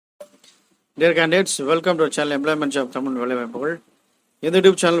Dear candidates, welcome to our channel Employment Job Tamil வேலைவாய்ப்புகள். இந்த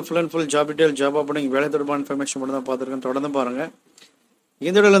YouTube channel full and full job detail, job opening, வேலை தொடர்பான information மட்டும் தான் பார்த்துருக்கேன். தொடர்ந்து பாருங்க.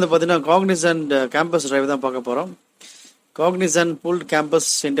 இந்த வீடியோவில் வந்து பார்த்தீங்கன்னா Cognizant கேம்பஸ் டிரைவ் தான் பார்க்க போகிறோம். Cognizant pulled campus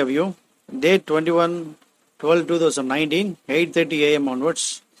interview date 21/12/2019 8:30 AM onwards.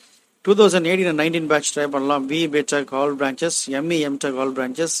 2018 and 19 batch try பண்ணலாம். B.Tech all branches, M.Tech all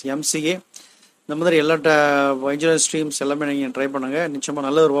branches, M.Sc இந்த மாதிரி எல்லா இன்ஜினியரிங் ஸ்ட்ரீம்ஸ் எல்லாமே நீங்கள் ட்ரை பண்ணுங்கள். நிச்சயமாக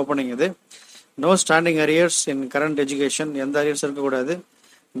நல்ல ஒரு ஓப்பனிங் இது. நோ ஸ்டாண்டிங் அரியர்ஸ் இன் கரண்ட் எஜுகேஷன், எந்த அரியர்ஸ் இருக்கக்கூடாது.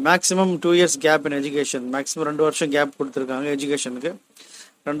 Maximum 2 years gap in education, maximum 2 வருஷம் கேப் கொடுத்துருக்காங்க எஜுகேஷனுக்கு.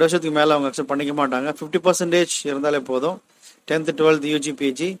 2 வருஷத்துக்கு மேலே அவங்க அக்செப்ட் பண்ணிக்க மாட்டாங்க. 50% இருந்தாலே போதும். 10th 12th UG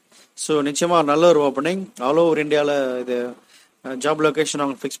PG. So நிச்சயமாக நல்ல ஒரு ஓப்பனிங். ஆல் ஓவர் இந்தியாவில் இது ஜாப் லொக்கேஷன்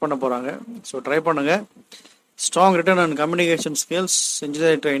அவங்க ஃபிக்ஸ் பண்ண போகிறாங்க. ஸோ ட்ரை பண்ணுங்கள். Strong return and communication skills,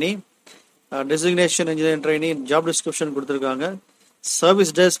 engineering training, designation engineering training, job description கொடுத்துருக்காங்க.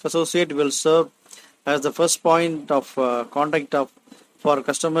 Service desk associate will serve as the first point of contact for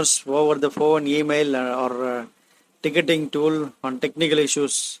customers over the phone, email or ticketing tool on technical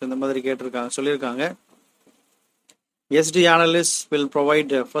issues. இந்த மாதிரி சொல்லியிருக்காங்க. SD analysts will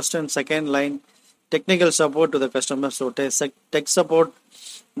provide first and second line technical support to the customers. So tech support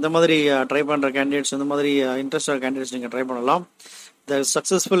இந்த மாதிரி try பண்ணுற candidates, இந்த மாதிரி interested candidates நீங்கள் try பண்ணலாம். The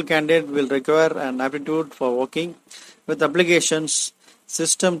successful candidate will require an aptitude for working with applications,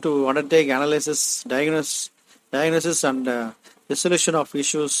 system to undertake analysis, diagnosis and resolution of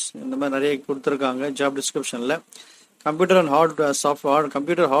issues. இந்த மாதிரி நிறைய கொடுத்துருக்காங்க ஜாப் டிஸ்கிரிப்ஷனில். Computer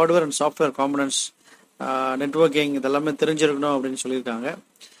hardware and software components, networking இதெல்லாமே தெரிஞ்சிருக்கணும் அப்படின்னு சொல்லியிருக்காங்க.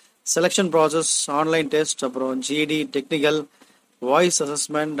 செலெக்ஷன் ப்ராசஸ், ஆன்லைன் டெஸ்ட், அப்புறம் GED, technical, voice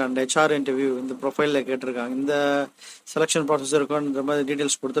assessment and HR interview இந்த ப்ரொஃபைலில் கேட்டிருக்காங்க. இந்த செலெக்ஷன் ப்ராசஸ் இருக்கும், இந்த மாதிரி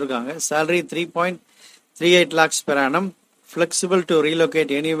டீட்டெயில்ஸ் கொடுத்துருக்காங்க. Salary 3.38 lakhs per annum, flexible to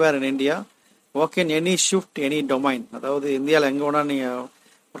relocate anywhere in India, work in any shift, any domain. அதாவது இந்தியாவில் எங்கே வேணால் நீங்கள்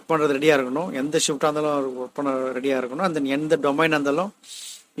ஒர்க் பண்ணுறது ரெடியாக இருக்கணும். எந்த ஷிஃப்டாக இருந்தாலும் ஒர்க் பண்ண ரெடியாக இருக்கணும். அந்த எந்த டொமைனாக இருந்தாலும்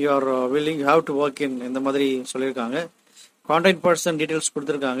you are willing, you have to work in இந்த மாதிரி சொல்லியிருக்காங்க. கான்டாக்ட் பர்சன் டீட்டெயில்ஸ்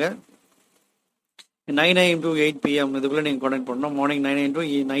கொடுத்துருக்காங்க. 9 AM to 8 PM இதுக்குள்ளே நீங்கள் கான்டாக்ட் பண்ணணும். Morning 9 AM to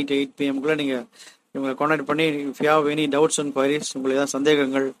night 8 PM நீங்கள் இவங்களை கான்டாக்ட் பண்ணி if you have any doubts and queries, உங்களுக்கு ஏதாவது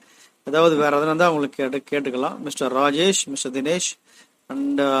சந்தேகங்கள் ஏதாவது வேறு எதனா தான் உங்களுக்கு கேட்டுக்கலாம். Mister Rajesh, mister Dinesh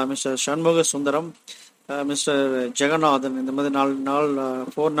and mister Shanmuga Sundaram, mister Jeganathan இந்த மாதிரி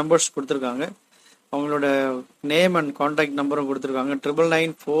 4 நம்பர்ஸ் கொடுத்துருக்காங்க. அவங்களோட நேம் அண்ட் கான்டாக்ட் நம்பரும் கொடுத்துருக்காங்க.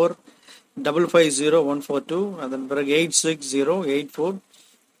 9994550142, அதன் பிறகு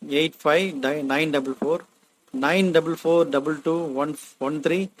 8608485944,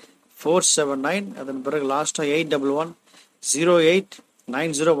 9442213479, அதன் பிறகு லாஸ்ட்டாக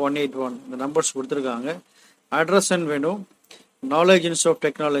 8110890181 இந்த நம்பர்ஸ் கொடுத்துருக்காங்க. அட்ரஸ் அண்ட் வேணும். Knowledge institute of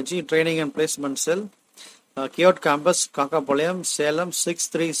technology, training and placement sell, கியோட் campus, Kakkapalayam, Salem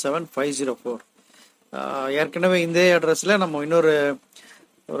 637504. ஏற்கனவே இந்த அட்ரஸில் நம்ம இன்னொரு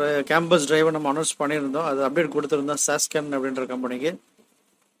கேம்பஸ் டிரைவர் நம்ம அனௌன்ஸ் பண்ணியிருந்தோம். அது அப்டேட் கொடுத்துருந்தோம் சாஸ்கன் அப்படின்ற கம்பெனிக்கு.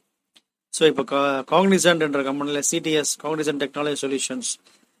 ஸோ இப்போ காக்னிசன்ட் என்ற கம்பெனியில் CTS, Cognizant டெக்னாலஜி சொல்யூஷன்ஸ்,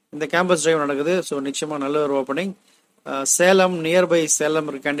 இந்த கேம்பஸ் டிரைவ் நடக்குது. ஸோ நிச்சயமாக நல்ல ஒரு ஓப்பனிங். சேலம், நியர்பை சேலம்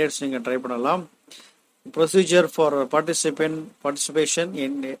இருக்க கேண்டிடேட்ஸ் நீங்கள் ட்ரை பண்ணலாம். ப்ரொசீஜர் ஃபார் பார்ட்டிசிபேஷன்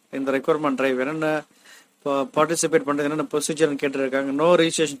இந்த ரெக்யர்மெண்ட் டிரைவ், என்னென்ன பார்ட்டிசிபேட் பண்ணுறது, என்னென்ன ப்ரொசீஜர்னு கேட்டுருக்காங்க. நோ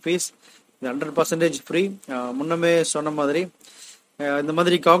ரிஜிஸ்ட்ரேஷன் ஃபீஸ், இது 100% ஃப்ரீ. முன்னமே சொன்ன மாதிரி இந்த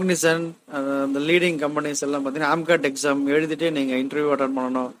மாதிரி Cognizant இந்த லீடிங் கம்பெனிஸ் எல்லாம் பார்த்தீங்கன்னா AMCAT எக்ஸாம் எழுதிட்டு நீங்கள் இன்டர்வியூ அட்டன்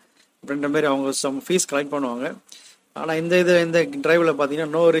பண்ணணும் அப்படின்ற மாதிரி அவங்க ஃபீஸ் கலெக்ட் பண்ணுவாங்க. ஆனால் இந்த டிரைவில்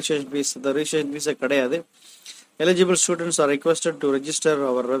பார்த்தீங்கன்னா நோ ரிஜிஸ்ட்ரேஷன் ஃபீஸ், இந்த ரிஜிஸ்ட்ரேஷன் ஃபீஸே கிடையாது. Eligible students are requested to register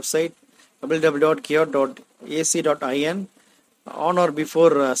our website www.kiot.ac.in on or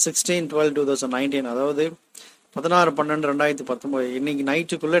before 16/12/2019, அதாவது 16/12/2019 இன்னைக்கு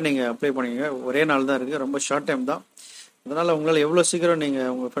நைட்டுக்குள்ளே நீங்கள் அப்ளை பண்ணிங்க. ஒரே நாள் தான் இருக்குது, ரொம்ப ஷார்ட் டைம் தான். அதனால் உங்களால் எவ்வளோ சீக்கிரம் நீங்கள்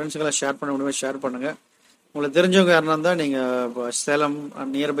உங்கள் ஃப்ரெண்ட்ஸுக்கெல்லாம் ஷேர் பண்ண முடியுமோ ஷேர் பண்ணுங்கள். உங்களுக்கு தெரிஞ்சவங்க யாருனா இருந்தால் நீங்கள் சேலம்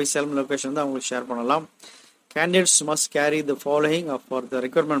நியர்பை சேலம் லொக்கேஷன் தான் அவங்களுக்கு ஷேர் பண்ணலாம். Candidates must carry the following for the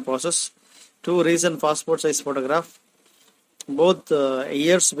requirement process: 2 recent passport size photograph, both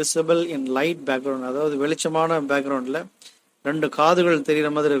years visible in light background, அதாவது வெளிச்சமான பேக்ரவுண்டில் 2 காதுகள் தெரிகிற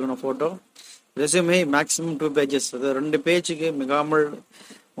மாதிரி இருக்கணும் ஃபோட்டோ. ரெஸ்யூமே மேக்ஸிமம் 2 pages, அது 2 பேஜுக்கு மிகாமல்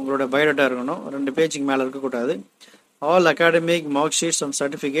உங்களோட பயோடேட்டா இருக்கணும், 2 பேஜுக்கு மேலே இருக்கக்கூடாது. All academic mark sheets and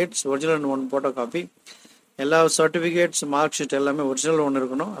certificates original and 1 photo copy, எல்லா சர்டிஃபிகேட்ஸ் மார்க் ஷீட் எல்லாமே ஒரிஜினல் 1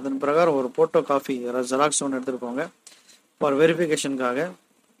 இருக்கணும். அதன் பிரகாரம் ஒரு photo copy xerox 1 எடுத்துருக்கோங்க for வெரிஃபிகேஷனுக்காக.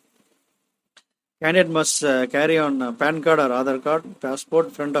 Candidate must carry on pan card R Aadhaar card, passport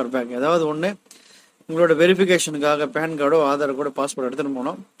front are back, ஏதாவது ஒன்று உங்களோட வெரிஃபிகேஷனுக்காக பேன் கார்டோ ஆதார் கார்டோ பாஸ்போர்ட் எடுத்துகிட்டு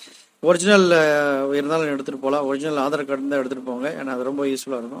போகணும். ஒரிஜினல் இருந்தாலும் எடுத்துகிட்டு போகலாம், ஒரிஜினல் ஆதார் கார்டு இருந்தால் எடுத்துகிட்டு போங்க, ஏன்னா அது ரொம்ப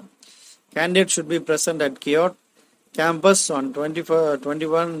யூஸ்ஃபுல்லாக இருக்கும். Candidate should be present at கியோட் campus on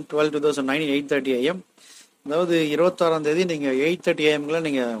 21/12/2009 8:30 AM. அதாவது 26ஆம் தேதி நீங்கள் 8:30 AM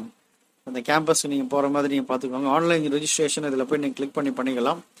நீங்கள் அந்த கேம்பஸ்க்கு நீங்கள் போகிற மாதிரி நீங்கள் பார்த்துக்கோங்க. ஆன்லைன் ரெஜிஸ்ட்ரேஷன் இதில் போய் நீங்கள் கிளிக்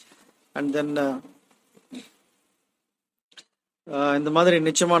பண்ணிக்கலாம். அண்ட் தென் இந்த மாதிரி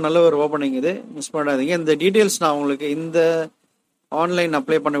நிச்சயமாக நல்ல ஒரு ஓப்பனிங் இது, மிஸ் பண்ணாதீங்க. இந்த டீட்டெயில்ஸ் நான் உங்களுக்கு இந்த ஆன்லைன்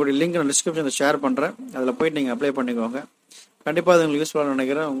அப்ளை பண்ணக்கூடிய லிங்க் நான் டிஸ்கிரிப்ஷனில் ஷேர் பண்ணுறேன், அதில் போயிட்டு நீங்கள் அப்ளை பண்ணிக்கோங்க. கண்டிப்பாக அது உங்களுக்கு யூஸ்ஃபுல்லாக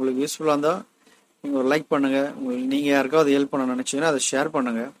நினைக்கிறேன். உங்களுக்கு யூஸ்ஃபுல்லாக இருந்தால் நீங்கள் ஒரு லைக் பண்ணுங்கள், நீங்கள் யாருக்காவது ஹெல்ப் பண்ண நினச்சிங்கன்னா அதை ஷேர்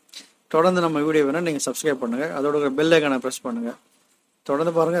பண்ணுங்கள். தொடர்ந்து நம்ம வீடியோ வேணால் நீங்கள் சப்ஸ்கிரைப் பண்ணுங்கள், அதோட பெல் ஐக்கானை ப்ரெஸ் பண்ணுங்கள்.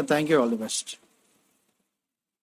 தொடர்ந்து பாருங்கள். Thank you, all the best.